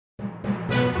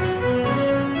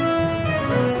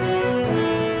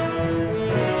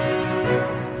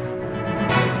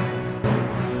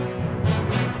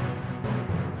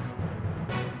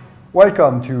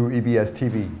Welcome to EBS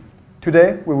TV.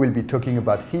 Today we will be talking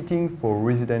about heating for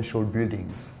residential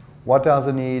buildings. What are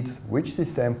the needs, which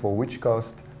system for which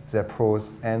cost, their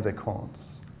pros and their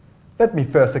cons. Let me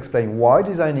first explain why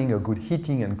designing a good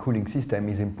heating and cooling system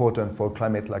is important for a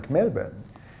climate like Melbourne.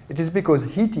 It is because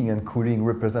heating and cooling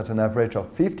represent an average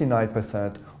of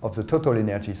 59% of the total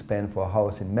energy spent for a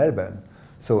house in Melbourne.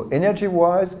 So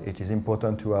energy-wise, it is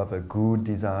important to have a good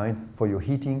design for your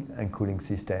heating and cooling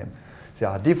system. There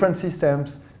are different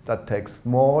systems that takes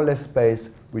more or less space,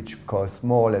 which costs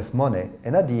more or less money,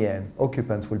 and at the end,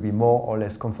 occupants will be more or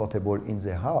less comfortable in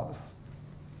their house.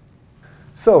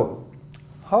 So,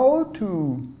 how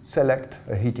to select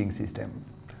a heating system?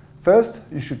 First,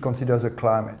 you should consider the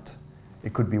climate.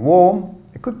 It could be warm,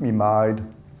 it could be mild,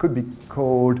 it could be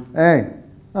cold. Hey,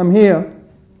 I'm here.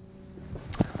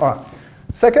 All right.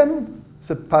 Second,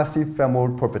 the passive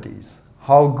thermal properties.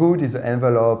 How good is the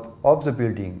envelope of the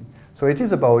building? So it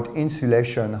is about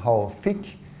insulation, how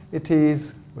thick it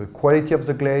is, the quality of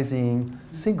the glazing,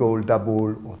 single,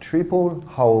 double or triple,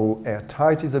 how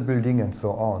airtight is the building and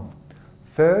so on.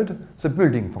 Third, the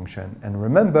building function. And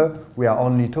remember, we are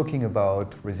only talking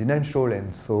about residential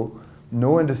and so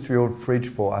no industrial fridge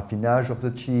for affinage of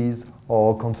the cheese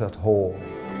or concert hall.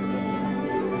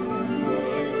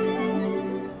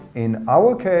 In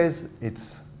our case,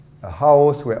 it's a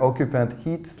house where occupants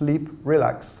eat, sleep,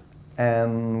 relax,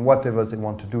 and whatever they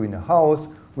want to do in a house,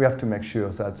 we have to make sure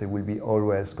that they will be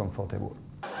always comfortable.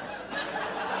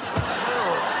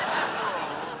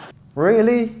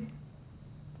 Really?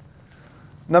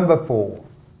 Number 4,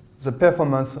 the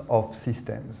performance of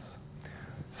systems.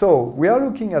 So we are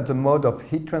looking at the mode of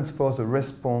heat transfer, the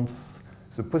response,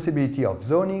 the possibility of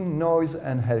zoning, noise,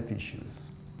 and health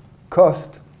issues.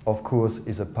 Cost, of course,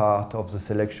 is a part of the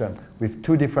selection with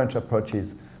two different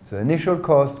approaches. The initial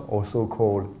cost, also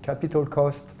called capital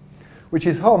cost, which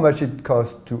is how much it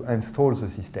costs to install the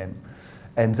system.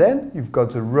 And then you've got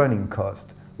the running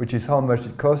cost, which is how much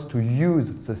it costs to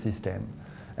use the system.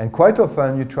 And quite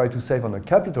often you try to save on a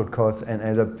capital cost and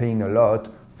end up paying a lot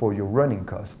for your running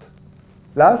cost.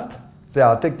 Last, there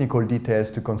are technical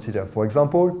details to consider. For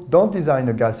example, don't design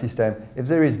a gas system if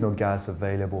there is no gas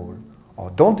available. Or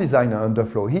don't design an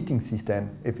underfloor heating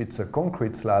system if it's a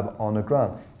concrete slab on the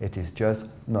ground. It is just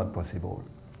not possible.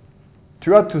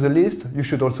 To add to the list, you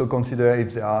should also consider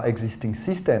if there are existing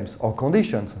systems or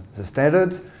conditions, the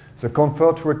standards, the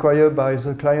comfort required by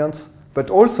the clients,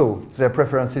 but also their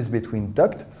preferences between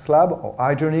duct, slab or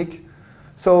hydronic.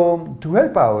 So to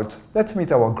help out, let's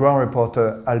meet our ground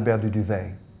reporter Albert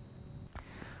Duduvet.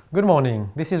 Good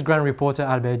morning, this is ground reporter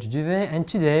Albert Duduvet, and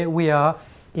today we are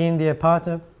in the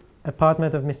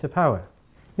apartment of Mr. Power.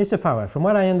 Mr. Power, from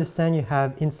what I understand, you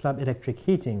have in-slab electric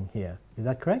heating here. Is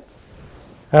that correct?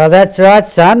 That's right,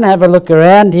 son. Have a look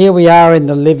around. Here we are in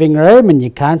the living room, and you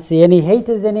can't see any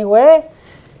heaters anywhere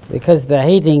because the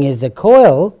heating is a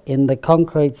coil in the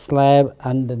concrete slab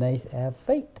underneath our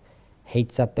feet.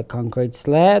 Heats up the concrete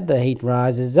slab, the heat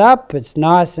rises up, it's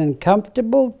nice and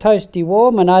comfortable, toasty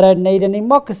warm, and I don't need any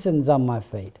moccasins on my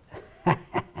feet.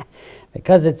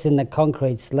 Because it's in the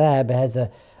concrete slab, it has a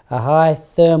high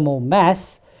thermal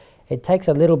mass. It takes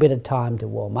a little bit of time to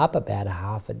warm up, about a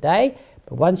half a day,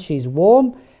 but once she's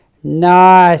warm,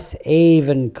 nice,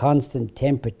 even, constant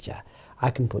temperature. I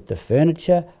can put the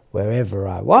furniture wherever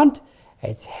I want.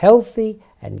 It's healthy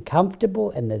and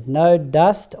comfortable, and there's no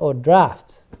dust or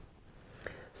drafts.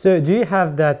 So do you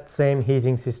have that same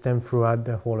heating system throughout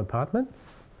the whole apartment?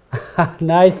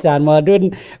 No, son. Well,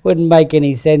 it wouldn't make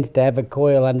any sense to have a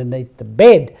coil underneath the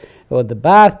bed or the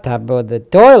bathtub or the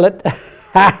toilet.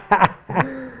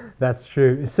 That's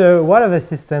true. So what other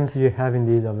systems do you have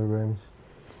in these other rooms?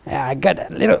 I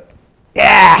got a little...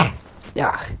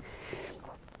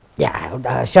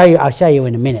 I'll show you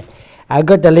in a minute. I've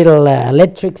got the little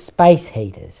electric space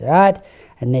heaters, right?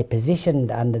 And they're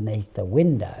positioned underneath the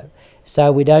window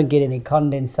so we don't get any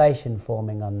condensation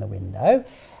forming on the window.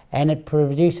 And it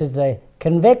produces a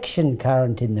convection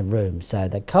current in the room. So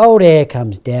the cold air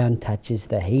comes down, touches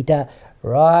the heater,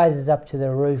 rises up to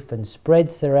the roof and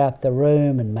spreads throughout the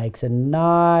room and makes a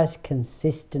nice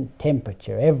consistent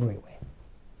temperature everywhere.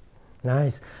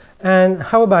 Nice. And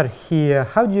how about here?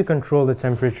 How do you control the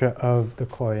temperature of the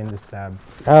coil in the slab?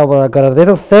 Oh, well, I've got a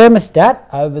little thermostat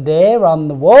over there on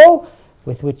the wall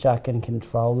with which I can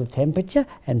control the temperature,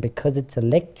 and because it's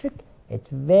electric, it's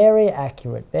very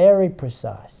accurate, very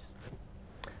precise.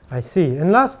 I see.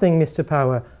 And last thing, Mr.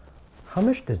 Power, how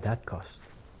much does that cost?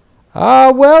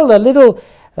 Oh, well, the little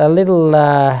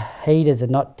heaters are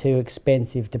not too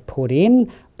expensive to put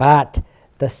in, but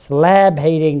the slab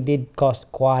heating did cost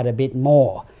quite a bit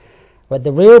more. But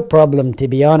the real problem, to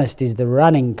be honest, is the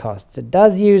running costs. It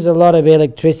does use a lot of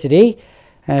electricity,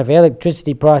 and if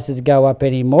electricity prices go up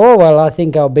any more, well, I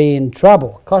think I'll be in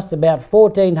trouble. It cost about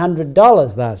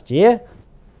 $1,400 last year.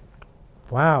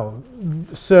 Wow.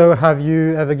 So have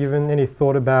you ever given any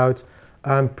thought about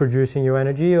producing your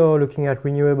energy or looking at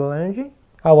renewable energy?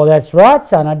 Oh, well, that's right,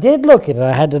 son. I did look at it.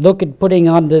 I had to look at putting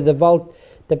under the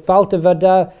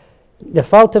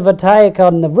photovoltaic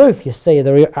on the roof, you see,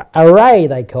 the array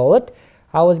they call it.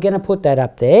 I was going to put that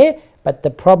up there, but the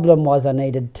problem was I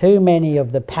needed too many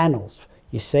of the panels,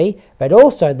 you see. But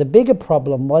also the bigger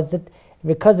problem was that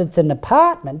because it's an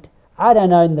apartment, I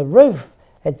don't own the roof.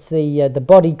 It's the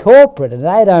body corporate, and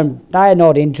they're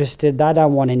not interested. They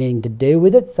don't want anything to do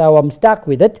with it, so I'm stuck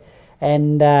with it,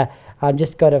 and I've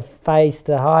just got to face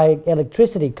the high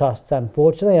electricity costs.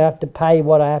 Unfortunately, I have to pay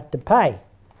what I have to pay.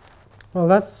 Well,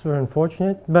 that's very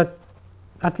unfortunate, but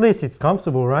at least it's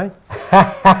comfortable, right?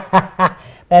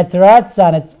 That's right,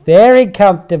 son. It's very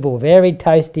comfortable, very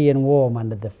toasty and warm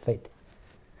under the feet.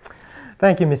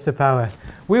 Thank you, Mr. Power.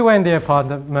 We were in the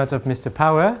apartment of Mr.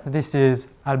 Power. This is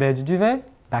Albert Duvet.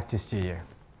 Back to studio.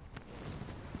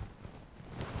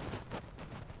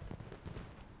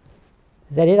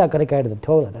 Is that it? I've got to go to the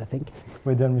toilet, I think.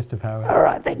 We're done, Mr. Power. All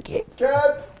right, thank you.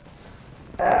 Cut!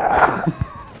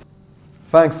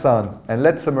 Thanks, son. And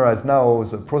let's summarize now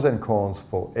the pros and cons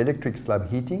for electric slab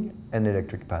heating and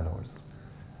electric panels.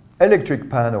 Electric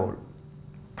panel.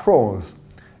 Pros.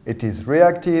 It is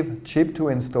reactive, cheap to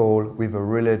install, with a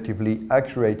relatively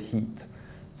accurate heat.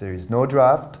 There is no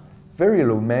draft, very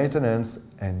low maintenance,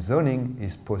 and zoning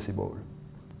is possible.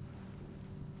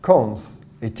 Cons.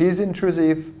 It is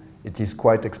intrusive, it is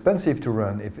quite expensive to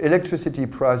run. If electricity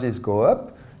prices go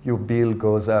up, your bill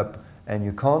goes up, and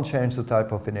you can't change the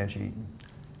type of energy.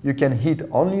 You can heat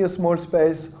only a small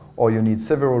space, or you need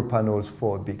several panels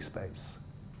for a big space.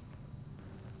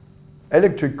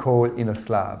 Electric coil in a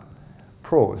slab.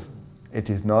 Pros. It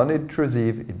is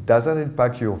non-intrusive, it doesn't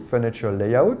impact your furniture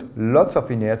layout, lots of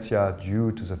inertia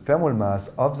due to the thermal mass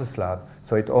of the slab,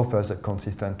 so it offers a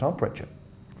consistent temperature.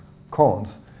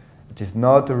 Cons. It is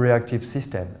not a reactive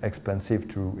system, expensive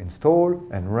to install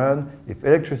and run. If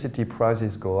electricity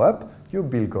prices go up, your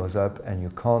bill goes up and you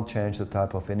can't change the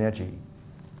type of energy.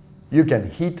 You can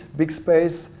heat big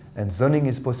space, and zoning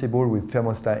is possible with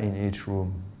thermostat in each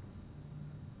room.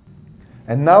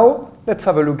 And now, let's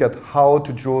have a look at how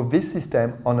to draw this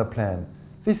system on a plan.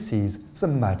 This is the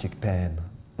magic pen.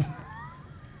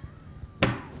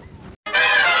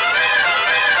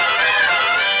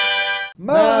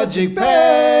 Magic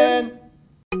pen!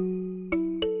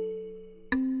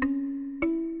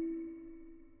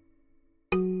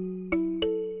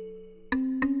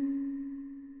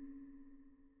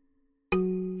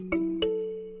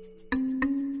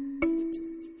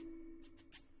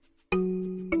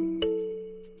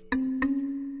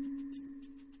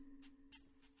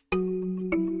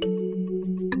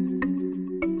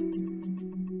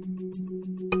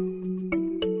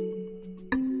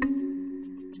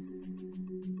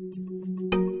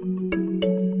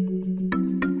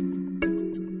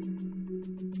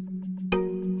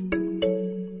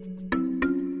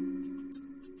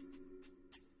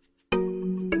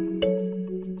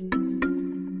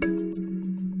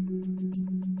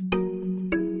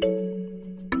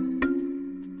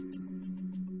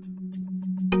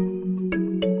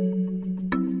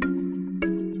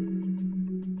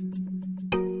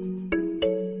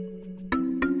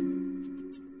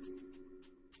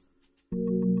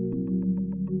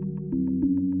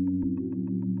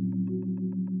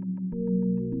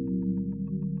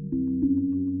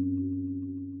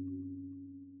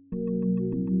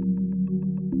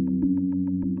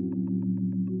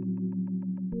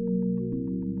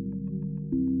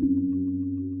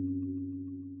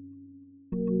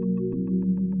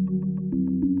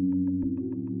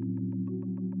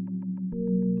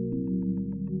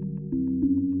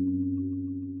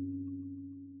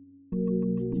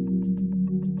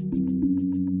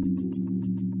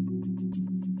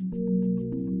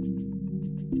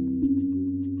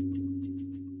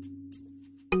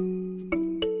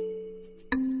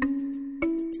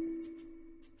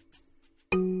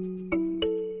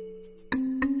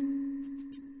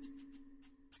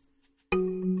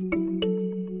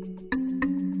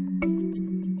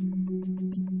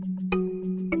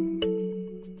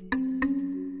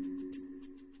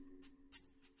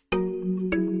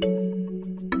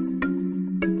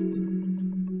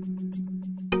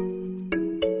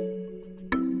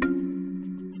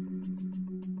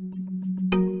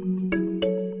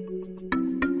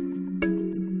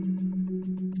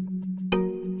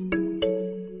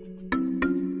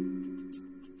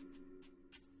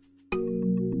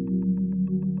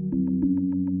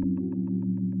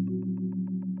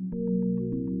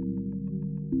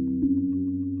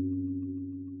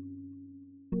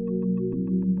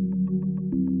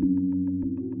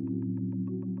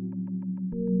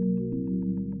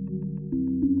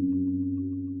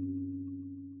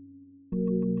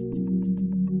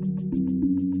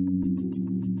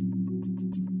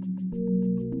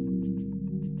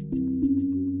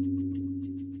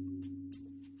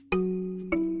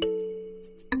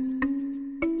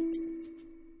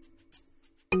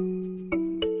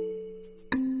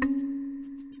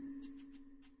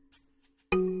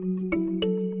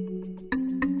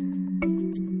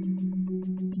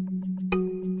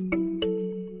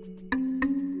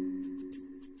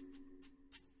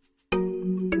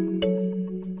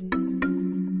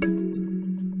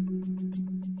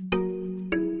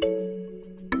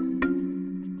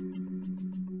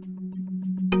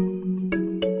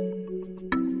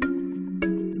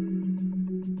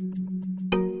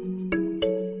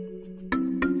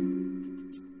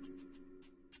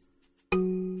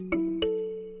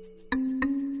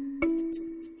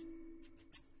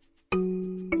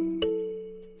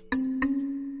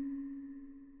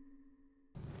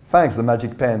 Thanks, the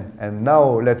magic pen. And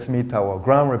now let's meet our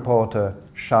ground reporter,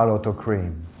 Charlotte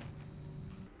O'Cream.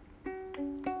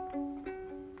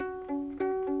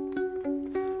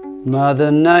 Mother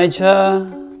Nature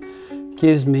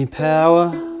gives me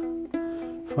power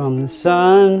from the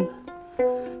sun,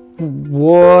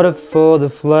 water for the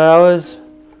flowers,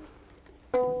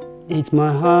 it's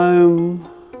my home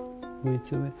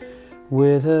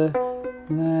with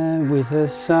her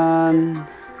son.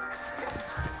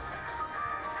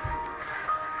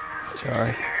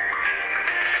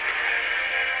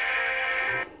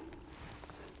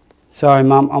 Sorry,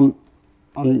 Mum.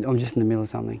 I'm just in the middle of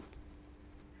something.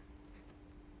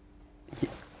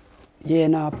 Yeah,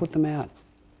 no, I put them out.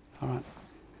 All right.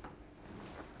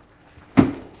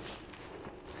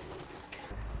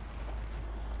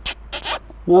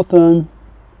 Nothing.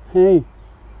 Hey.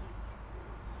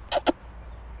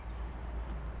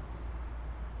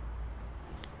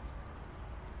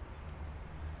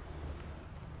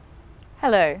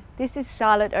 Hello, this is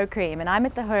Charlotte O'Cream and I'm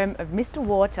at the home of Mr.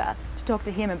 Water to talk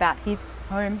to him about his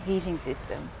home heating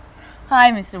system.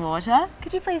 Hi Mr. Water,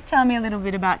 could you please tell me a little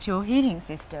bit about your heating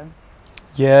system?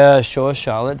 Yeah, sure,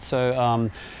 Charlotte.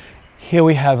 So here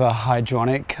we have a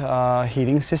hydronic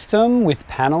heating system with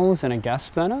panels and a gas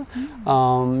burner. Do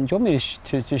you want me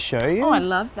to show you? Oh, I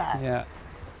love that. Yeah.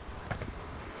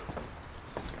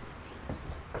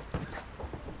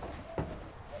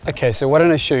 Okay, so why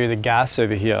don't I show you the gas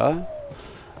over here?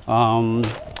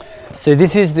 So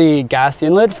this is the gas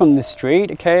inlet from the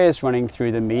street, okay? It's running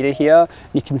through the meter here.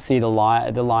 You can see the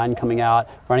line coming out,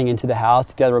 running into the house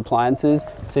to the other appliances.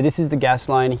 So this is the gas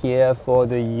line here for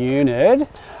the unit.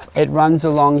 It runs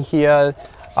along here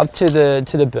up to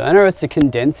the burner. It's a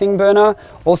condensing burner.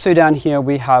 Also down here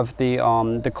we have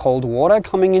the cold water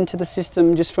coming into the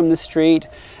system just from the street.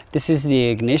 This is the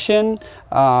ignition,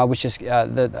 which is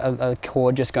a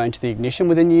cord just going to the ignition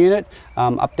within the unit.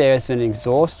 Up there is an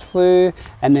exhaust flue,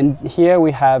 and then here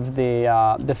we have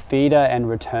the feeder and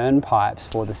return pipes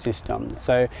for the system.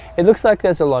 So it looks like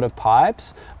there's a lot of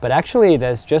pipes, but actually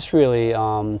there's just really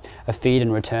a feed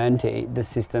and return to the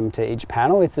system to each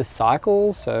panel. It's a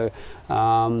cycle, so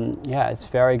yeah, it's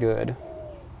very good.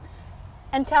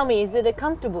 And tell me, is it a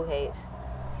comfortable heat?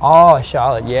 Oh,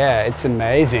 Charlotte, yeah, it's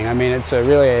amazing. I mean, it's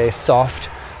really a soft,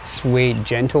 sweet,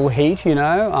 gentle heat, you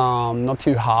know, not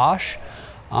too harsh.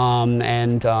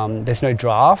 And there's no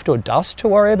draft or dust to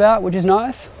worry about, which is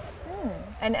nice.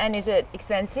 And is it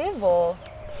expensive or?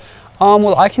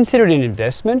 Well, I consider it an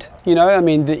investment, you know. I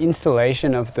mean, the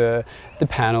installation of the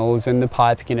panels and the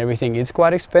piping and everything is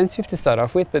quite expensive to start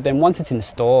off with, but then once it's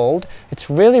installed, it's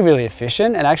really, really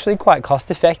efficient and actually quite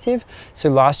cost effective. So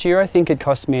last year, I think it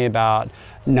cost me about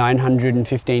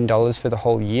 $915 for the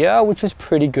whole year, which was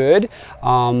pretty good.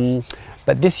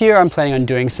 But this year I'm planning on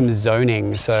doing some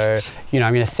zoning. So, you know,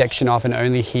 I'm going to section off and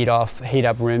only heat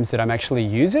up rooms that I'm actually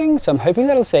using. So I'm hoping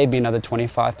that'll save me another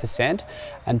 25%.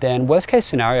 And then worst case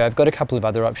scenario, I've got a couple of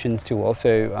other options to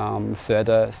also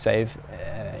further save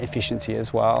efficiency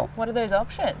as well. What are those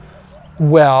options?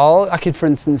 Well, I could, for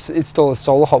instance, install a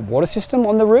solar hot water system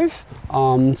on the roof,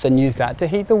 and use that to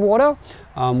heat the water,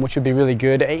 which would be really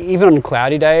good. Even on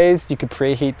cloudy days, you could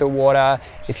preheat the water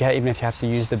even if you have to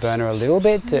use the burner a little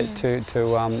bit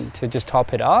to just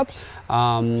top it up.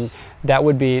 That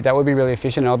would be really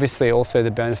efficient. And obviously, also the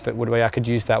benefit would be I could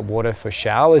use that water for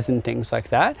showers and things like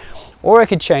that, or I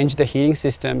could change the heating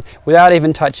system without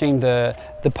even touching the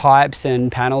pipes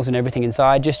and panels and everything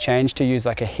inside. Just change to use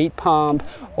like a heat pump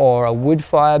or a wood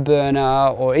fire burner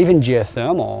or even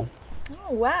geothermal.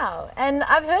 Oh wow! And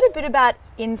I've heard a bit about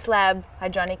in-slab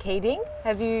hydronic heating.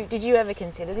 Did you ever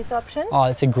consider this option? Oh,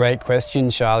 that's a great question,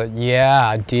 Charlotte. Yeah,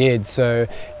 I did. So,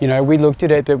 you know, we looked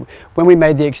at it, but when we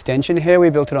made the extension here, we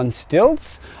built it on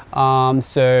stilts. You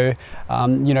know,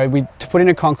 to put in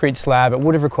a concrete slab, it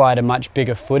would have required a much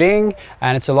bigger footing,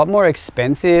 and it's a lot more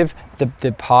expensive.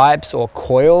 The pipes or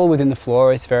coil within the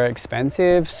floor is very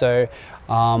expensive. So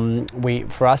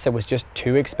for us, it was just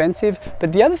too expensive.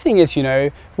 But the other thing is, you know,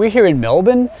 we're here in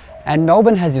Melbourne, and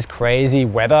Melbourne has this crazy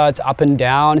weather. It's up and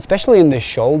down, especially in the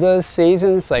shoulder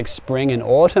seasons, like spring and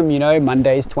autumn, you know,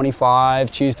 Monday's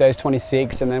 25, Tuesday's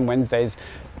 26, and then Wednesday's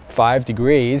 5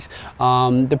 degrees.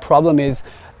 The problem is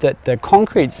that the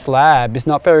concrete slab is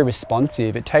not very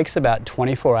responsive. It takes about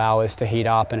 24 hours to heat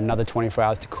up and another 24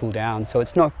 hours to cool down. So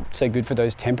it's not so good for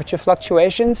those temperature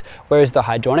fluctuations, whereas the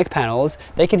hydronic panels,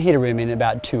 they can heat a room in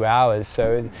about 2 hours.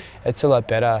 So it's a lot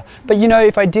better. But you know,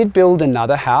 if I did build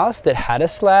another house that had a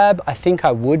slab, I think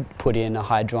I would put in a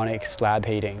hydronic slab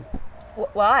heating.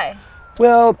 Why?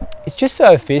 Well, it's just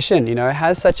so efficient, you know, it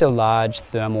has such a large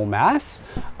thermal mass.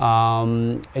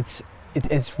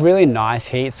 it's really nice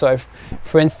heat. So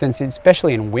for instance,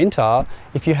 especially in winter,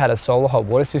 if you had a solar hot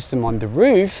water system on the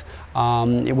roof,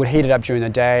 it would heat it up during the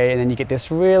day, and then you get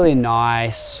this really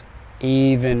nice,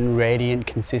 even, radiant,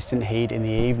 consistent heat in the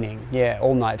evening. Yeah,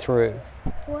 all night through.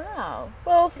 Wow.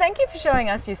 Well, thank you for showing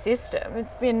us your system.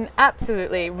 It's been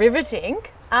absolutely riveting.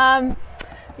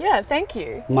 Yeah, thank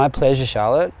you. My pleasure,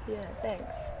 Charlotte. Yeah,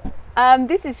 thanks.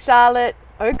 This is Charlotte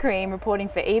O'Cream reporting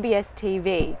for EBS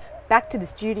TV. Back to the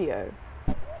studio.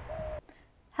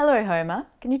 Hello, Homer.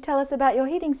 Can you tell us about your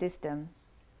heating system?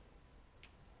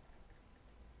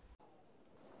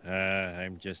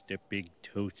 I'm just a big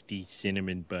toasty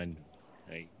cinnamon bun.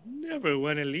 I never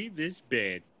want to leave this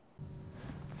bed.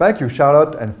 Thank you,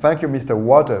 Charlotte, and thank you, Mr.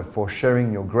 Water, for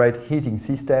sharing your great heating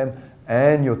system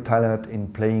and your talent in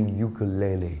playing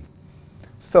ukulele.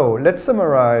 So let's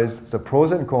summarize the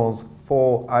pros and cons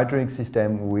for hydronic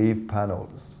system with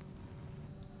panels.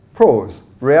 Pros: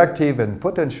 reactive and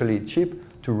potentially cheap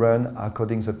to run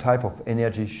according to the type of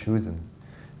energy chosen.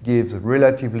 Gives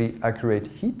relatively accurate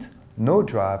heat, no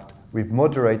draft, with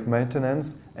moderate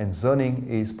maintenance, and zoning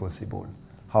is possible.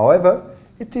 However,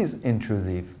 it is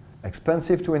intrusive,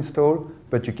 expensive to install,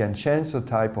 but you can change the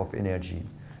type of energy.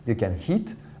 You can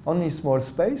heat only small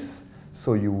space,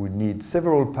 so you would need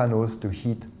several panels to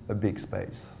heat a big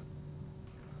space.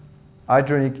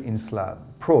 Hydronic in slab.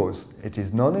 Pros: it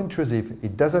is non-intrusive,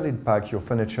 it doesn't impact your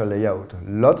furniture layout.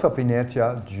 Lots of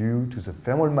inertia due to the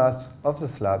thermal mass of the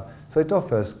slab, so it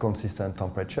offers consistent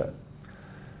temperature.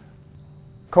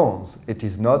 Cons: it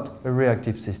is not a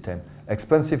reactive system,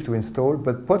 expensive to install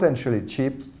but potentially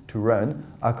cheap to run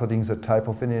according to the type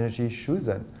of energy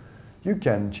chosen. You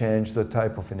can change the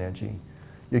type of energy.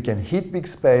 You can heat big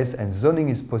space, and zoning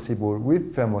is possible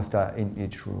with thermostat in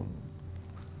each room.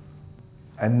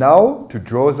 And now, to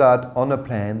draw that on a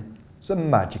plan, the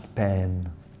magic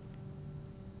pen.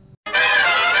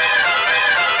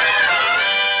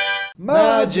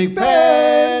 Magic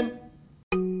pen!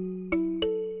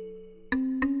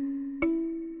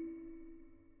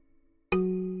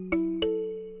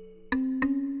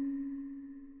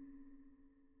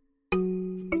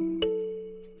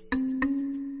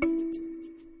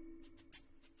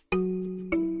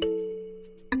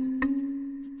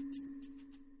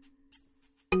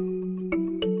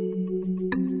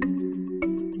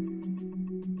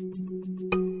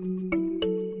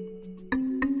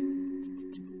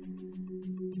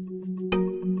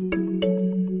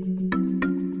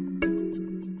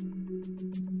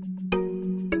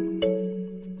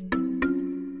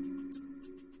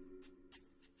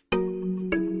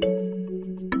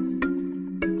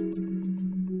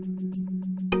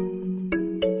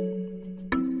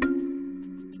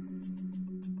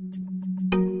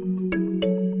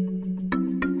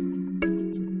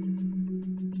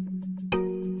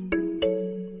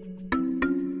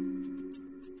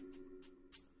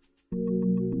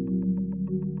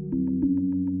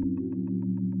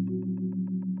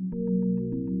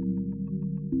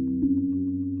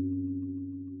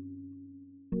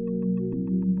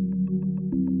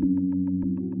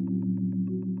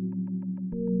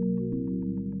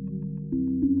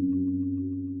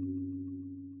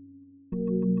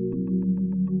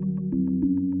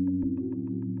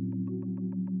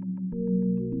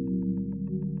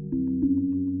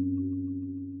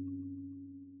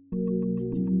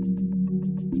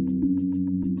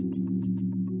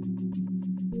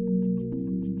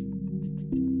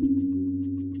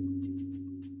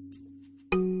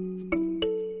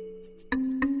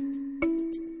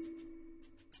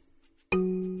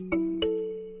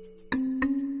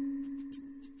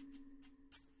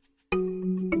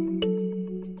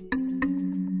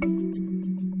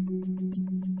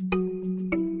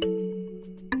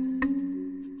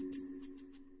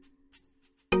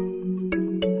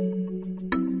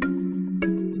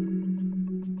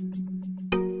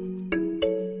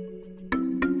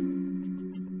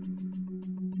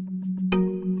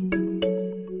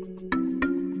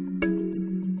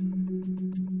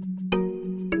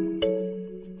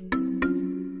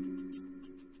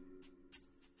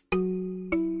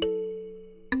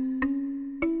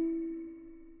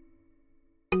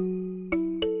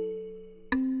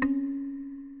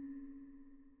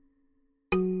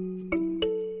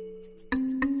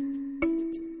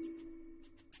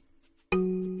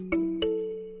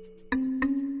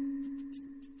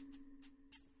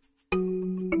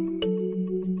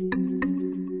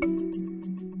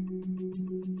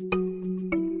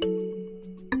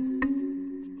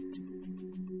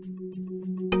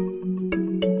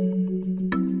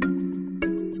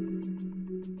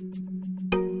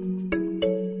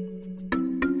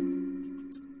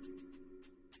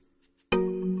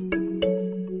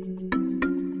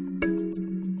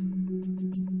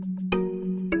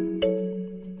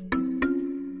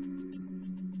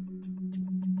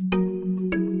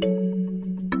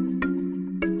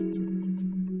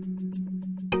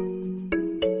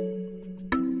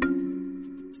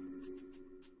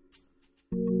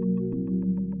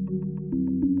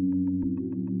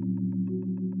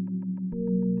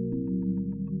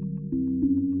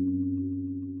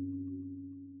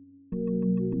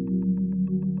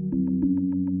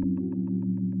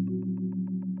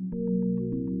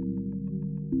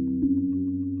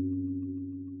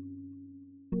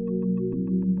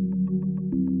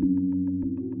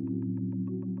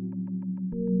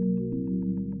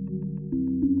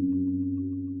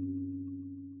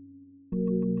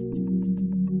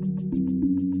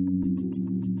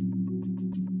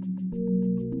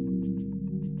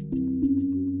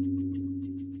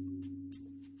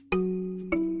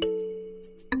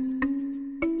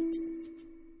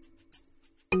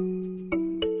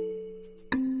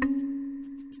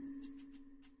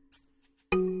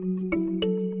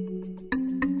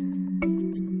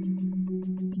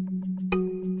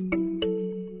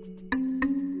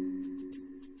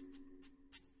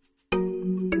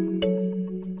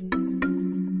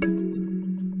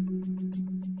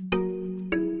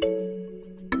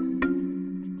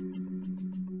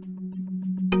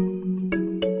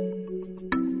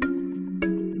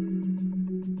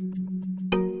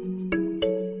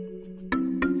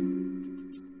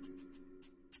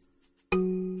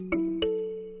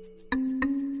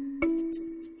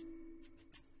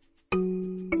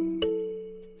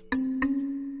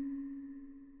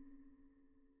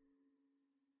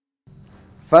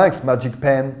 Thanks, Magic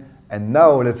Pen. And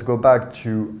now let's go back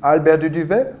to Albert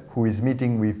Duvet, who is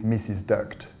meeting with Mrs.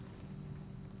 Duct.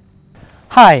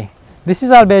 Hi, this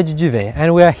is Albert Duvet,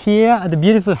 and we are here at the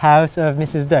beautiful house of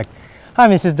Mrs. Duct. Hi,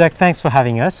 Mrs. Duct, thanks for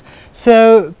having us.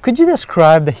 So, could you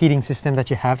describe the heating system that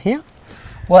you have here?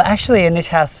 Well, actually in this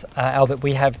house, Albert,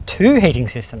 we have two heating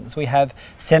systems. We have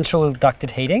central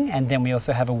ducted heating, and then we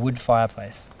also have a wood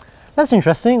fireplace. That's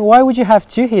interesting. Why would you have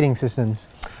two heating systems?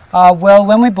 Well,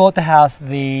 when we bought the house,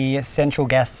 the central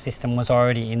gas system was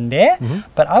already in there,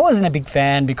 but I wasn't a big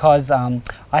fan because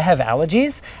I have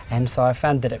allergies, and so I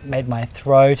found that it made my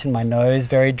throat and my nose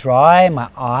very dry, my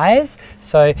eyes.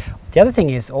 So the other thing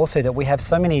is also that we have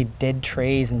so many dead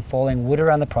trees and falling wood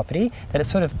around the property that it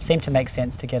sort of seemed to make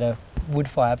sense to get a wood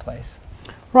fireplace.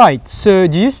 Right, so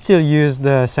do you still use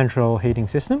the central heating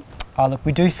system? Oh, look,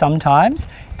 we do sometimes.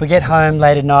 If we get home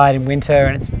late at night in winter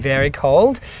and it's very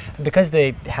cold, because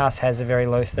the house has a very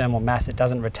low thermal mass, it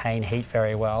doesn't retain heat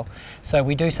very well. So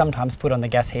we do sometimes put on the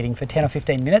gas heating for 10 or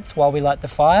 15 minutes while we light the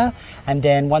fire, and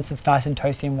then once it's nice and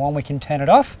toasty and warm, we can turn it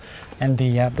off, and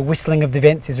the whistling of the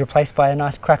vents is replaced by a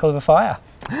nice crackle of a fire.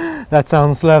 That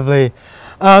sounds lovely.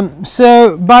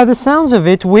 So by the sounds of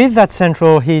it, with that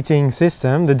central heating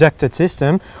system, the ducted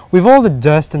system, with all the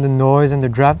dust and the noise and the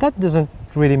draft, that doesn't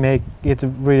really make it a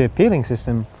really appealing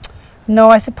system. No,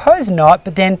 I suppose not,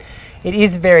 but then it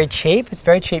is very cheap. It's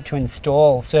very cheap to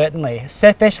install, certainly,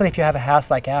 especially if you have a house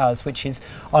like ours, which is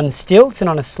on stilts and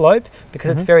on a slope,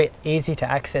 because it's very easy to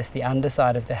access the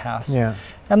underside of the house. Yeah.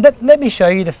 Let me show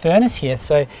you the furnace here.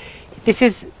 So this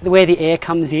is where the air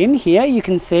comes in here. You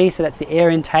can see, so that's the air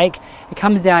intake. It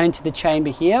comes down into the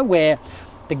chamber here where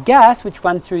the gas, which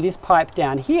runs through this pipe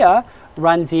down here,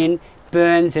 runs in,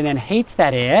 burns and then heats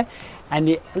that air. And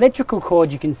the electrical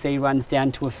cord, you can see, runs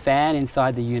down to a fan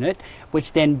inside the unit,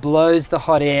 which then blows the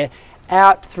hot air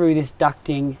out through this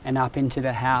ducting and up into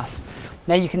the house.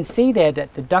 Now you can see there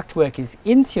that the ductwork is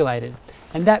insulated,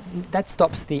 and that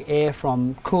stops the air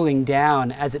from cooling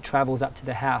down as it travels up to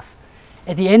the house.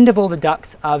 At the end of all the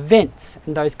ducts are vents,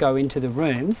 and those go into the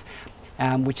rooms,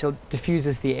 which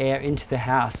diffuses the air into the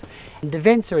house. And the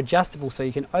vents are adjustable, so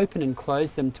you can open and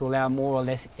close them to allow more or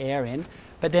less air in.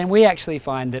 But then we actually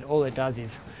find that all it does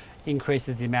is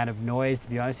increases the amount of noise, to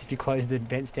be honest, if you close the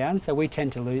vents down, so we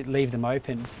tend to leave them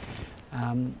open.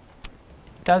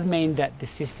 It does mean that the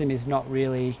system is not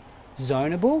really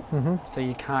zonable, so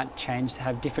you can't change to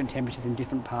have different temperatures in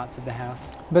different parts of the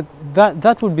house. But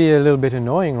that would be a little bit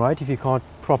annoying, right, if you can't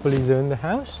properly zone the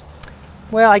house?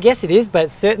 Well, I guess it is, but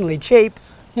it's certainly cheap.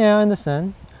 Yeah, I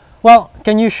understand. Well,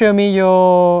 can you show me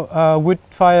your wood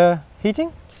fire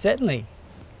heating? Certainly.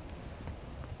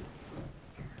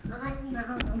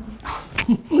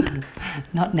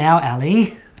 Not now,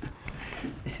 Ali.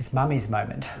 This is Mummy's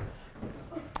moment.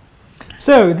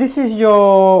 So, this is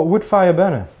your wood fire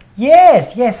burner?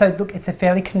 Yes, yes. So look, it's a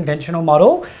fairly conventional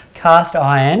model, cast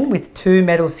iron with two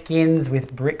metal skins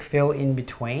with brick fill in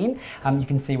between. You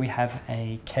can see we have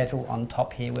a kettle on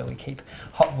top here where we keep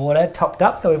hot water topped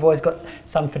up, so we've always got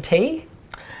some for tea.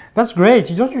 That's great.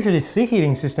 You don't usually see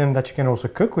heating system that you can also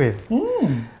cook with.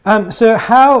 So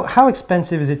how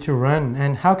expensive is it to run,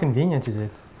 and how convenient is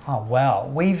it? Oh well,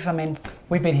 we've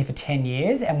been here for 10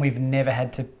 years and we've never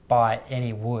had to buy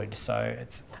any wood, so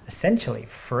it's essentially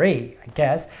free, I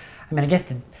guess. I guess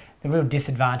the real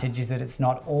disadvantage is that it's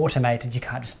not automated. You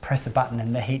can't just press a button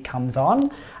and the heat comes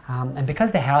on. And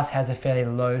because the house has a fairly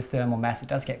low thermal mass, it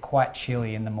does get quite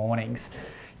chilly in the mornings.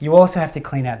 You also have to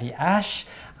clean out the ash,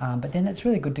 but then it's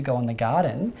really good to go on the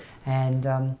garden, and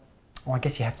well, I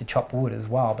guess you have to chop wood as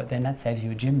well, but then that saves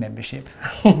you a gym membership.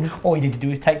 All you need to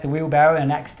do is take the wheelbarrow and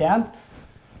an axe down.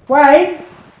 Wait!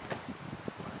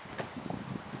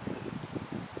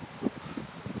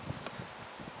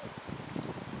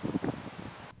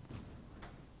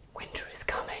 Winter is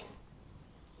coming.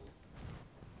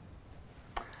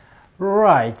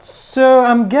 Right, so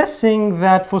I'm guessing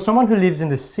that for someone who lives in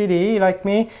the city like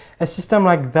me, a system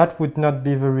like that would not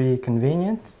be very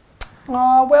convenient.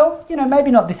 Well,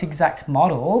 maybe not this exact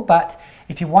model, but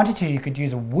if you wanted to, you could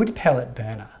use a wood pellet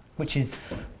burner, which is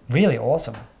really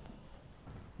awesome.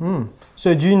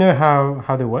 So do you know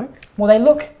how they work? Well, they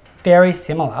look very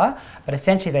similar, but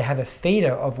essentially they have a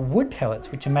feeder of wood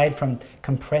pellets, which are made from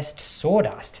compressed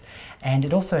sawdust. And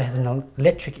it also has an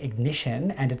electric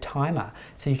ignition and a timer,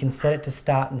 so you can set it to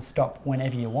start and stop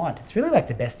whenever you want. It's really like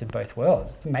the best of both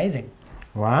worlds. It's amazing.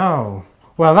 Wow.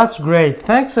 Well, that's great.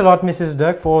 Thanks a lot, Mrs.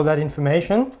 Duck, for all that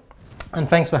information, and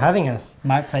thanks for having us.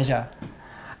 My pleasure.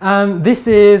 This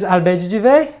is Albert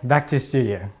Duvet, back to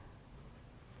studio.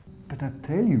 But I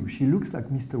tell you, she looks like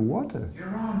Mr. Water.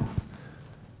 You're on.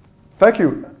 Thank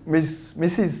you,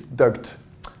 Mrs. Duct.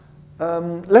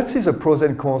 Let's see the pros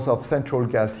and cons of central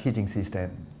gas heating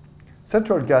system.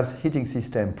 Central gas heating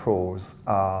system pros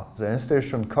are the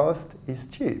installation cost is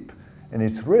cheap and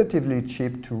it's relatively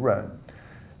cheap to run,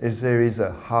 as there is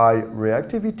a high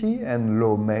reactivity and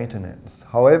low maintenance.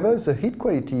 However, the heat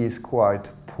quality is quite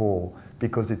poor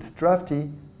because it's drafty,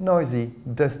 noisy,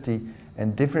 dusty,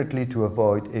 and definitely to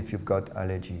avoid if you've got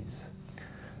allergies.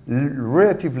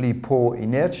 Relatively poor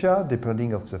inertia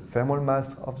depending on the thermal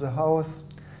mass of the house,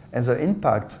 and the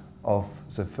impact of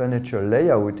the furniture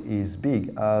layout is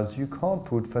big as you can't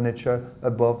put furniture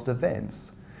above the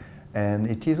vents. And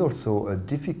it is also a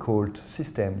difficult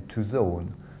system to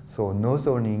zone, so no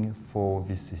zoning for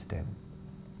this system.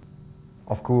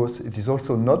 Of course, it is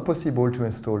also not possible to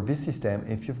install this system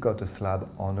if you've got a slab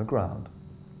on the ground.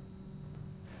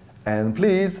 And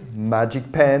please,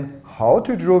 magic pen, how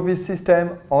to draw this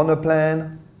system on a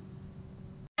plan?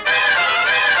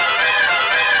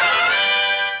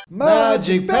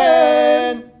 Magic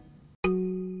pen!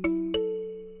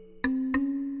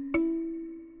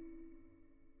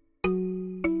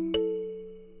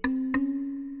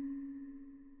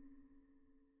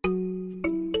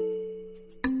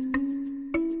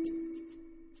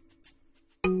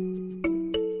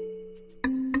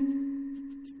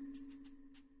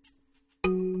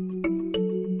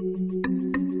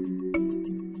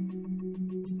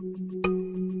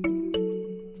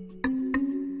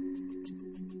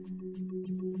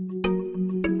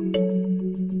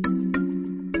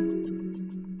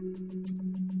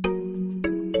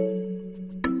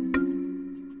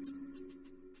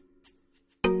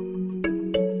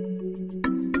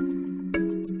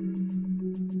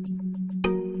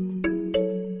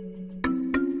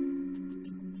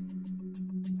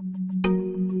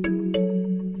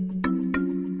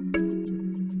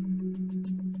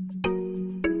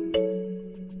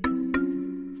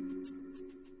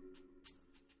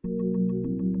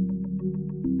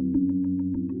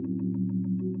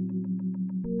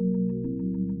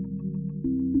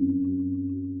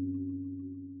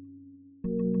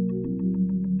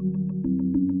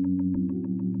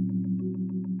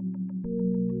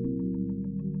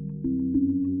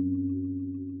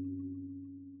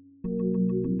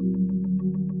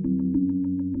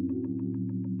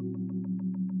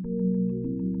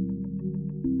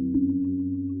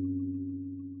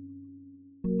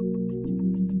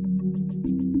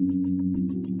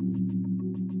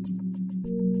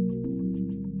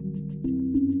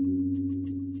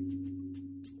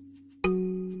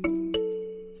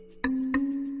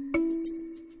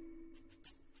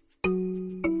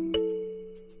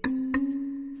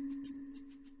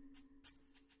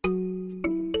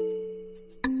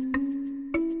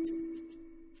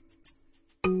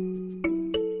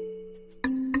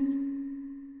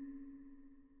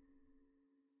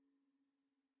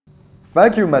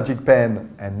 Thank you, Magic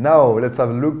Pen. And now let's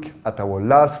have a look at our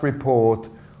last report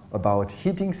about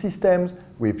heating systems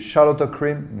with Charlotte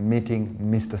O'Crim meeting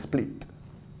Mr. Split.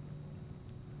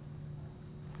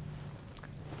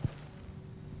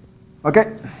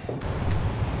 Okay.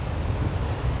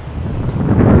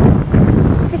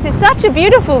 This is such a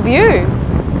beautiful view.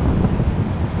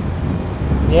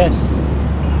 Yes.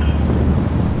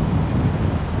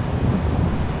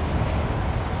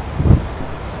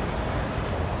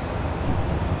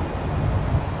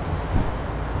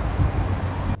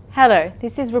 Hello,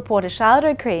 this is reporter Charlotte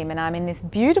O'Crim and I'm in this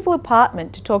beautiful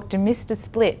apartment to talk to Mr.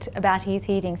 Split about his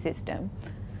heating system.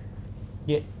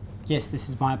 Yes, this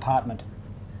is my apartment.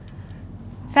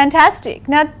 Fantastic.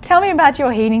 Now tell me about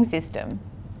your heating system.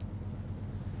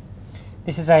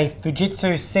 This is a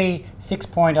Fujitsu C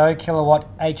 6.0 kilowatt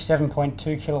H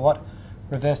 7.2 kilowatt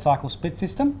reverse cycle split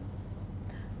system.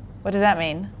 What does that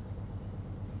mean?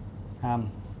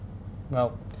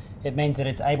 Well, it means that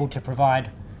it's able to provide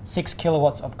 6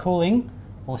 kilowatts of cooling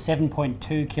or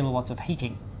 7.2 kilowatts of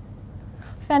heating.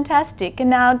 Fantastic. And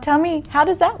now tell me, how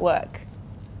does that work?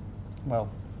 Well,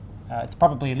 it's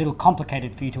probably a little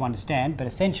complicated for you to understand, but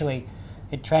essentially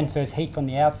it transfers heat from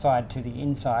the outside to the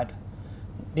inside.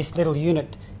 This little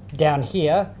unit down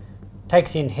here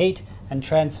takes in heat and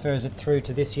transfers it through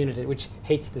to this unit which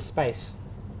heats the space.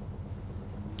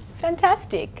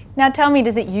 Fantastic. Now tell me,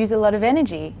 does it use a lot of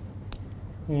energy?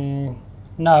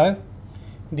 No,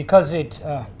 because it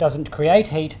doesn't create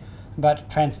heat but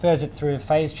transfers it through a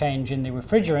phase change in the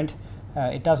refrigerant,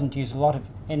 it doesn't use a lot of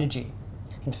energy.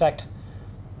 In fact,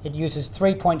 it uses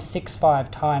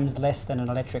 3.65 times less than an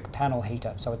electric panel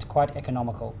heater, so it's quite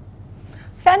economical.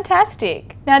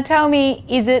 Fantastic. Now tell me,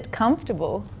 is it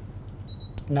comfortable?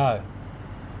 No.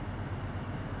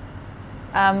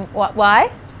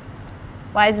 Why?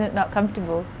 Why isn't it not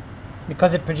comfortable?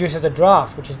 Because it produces a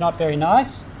draft, which is not very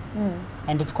nice,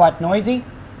 and it's quite noisy.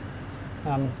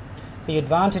 The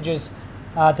advantages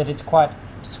are that it's quite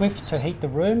swift to heat the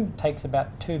room, takes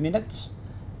about 2 minutes,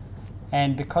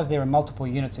 and because there are multiple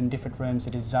units in different rooms,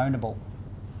 it is zonable.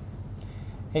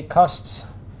 It costs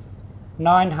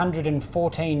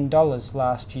 $914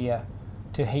 last year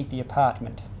to heat the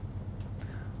apartment.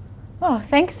 Oh,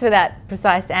 thanks for that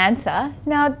precise answer.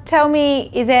 Now tell me,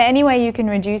 is there any way you can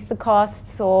reduce the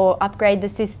costs or upgrade the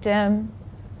system?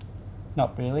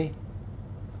 Not really.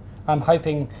 I'm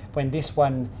hoping when this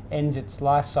one ends its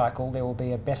life cycle, there will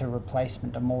be a better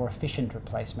replacement, a more efficient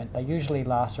replacement. They usually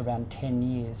last around 10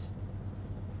 years.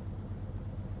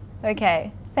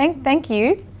 Okay, thank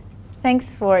you.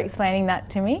 Thanks for explaining that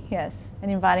to me, yes,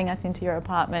 and inviting us into your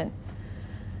apartment.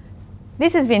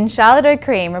 This has been Charlotte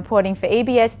O'Cream reporting for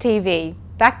EBS TV.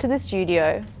 Back to the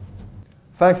studio.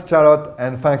 Thanks, Charlotte,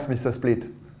 and thanks, Mr. Split.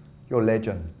 You're a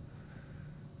legend.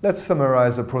 Let's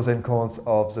summarize the pros and cons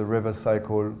of the reverse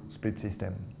cycle split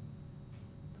system.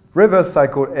 Reverse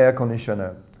cycle air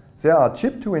conditioner. They are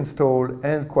cheap to install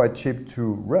and quite cheap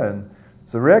to run.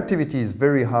 The reactivity is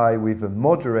very high with a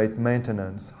moderate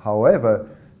maintenance. However,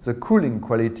 the cooling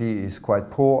quality is quite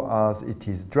poor as it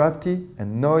is drafty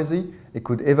and noisy. It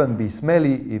could even be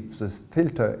smelly if the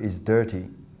filter is dirty.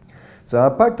 The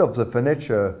impact of the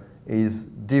furniture is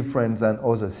different than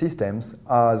other systems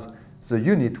as the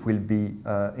unit will be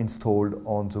installed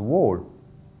on the wall.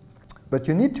 But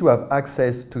you need to have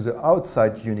access to the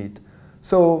outside unit.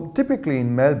 So typically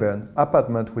in Melbourne,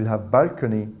 apartment will have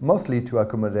balcony mostly to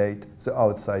accommodate the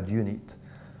outside unit.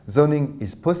 Zoning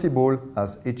is possible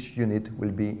as each unit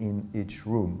will be in each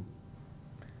room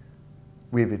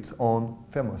with its own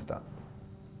thermostat.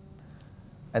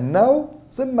 And now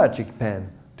the magic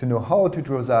pen to know how to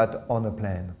draw that on a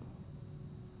plan.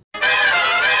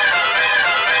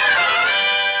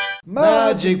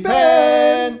 Magic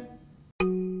pen!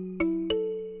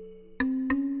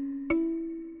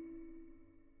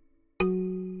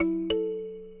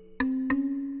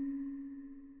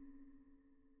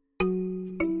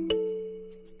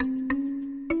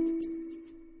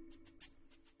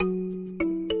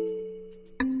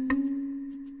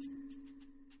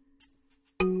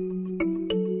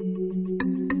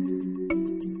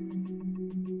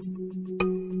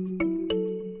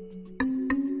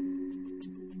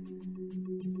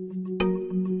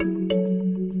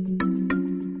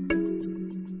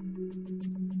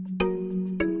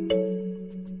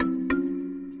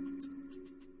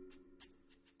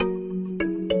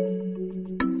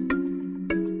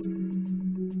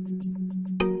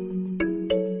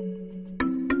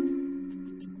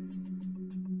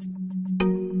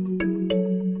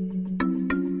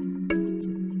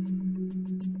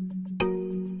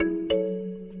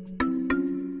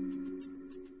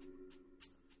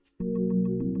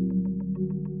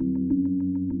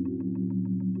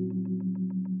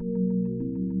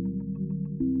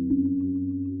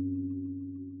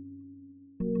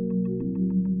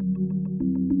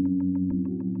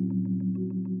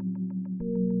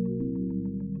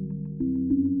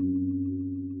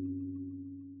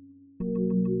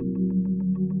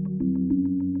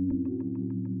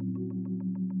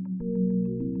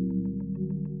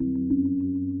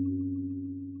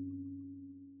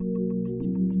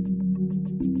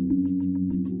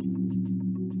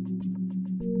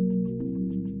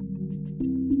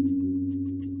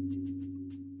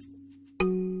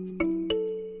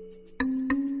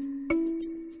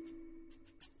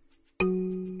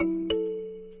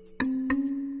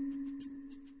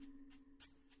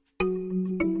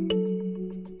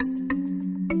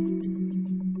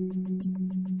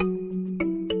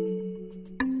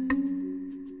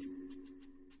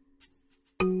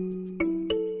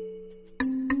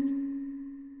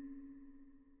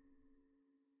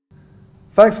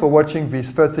 Thanks for watching this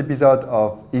first episode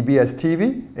of EBS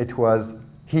TV. It was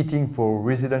heating for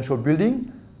residential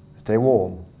building. Stay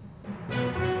warm.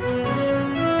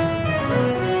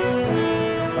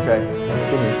 Okay, it's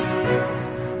finished.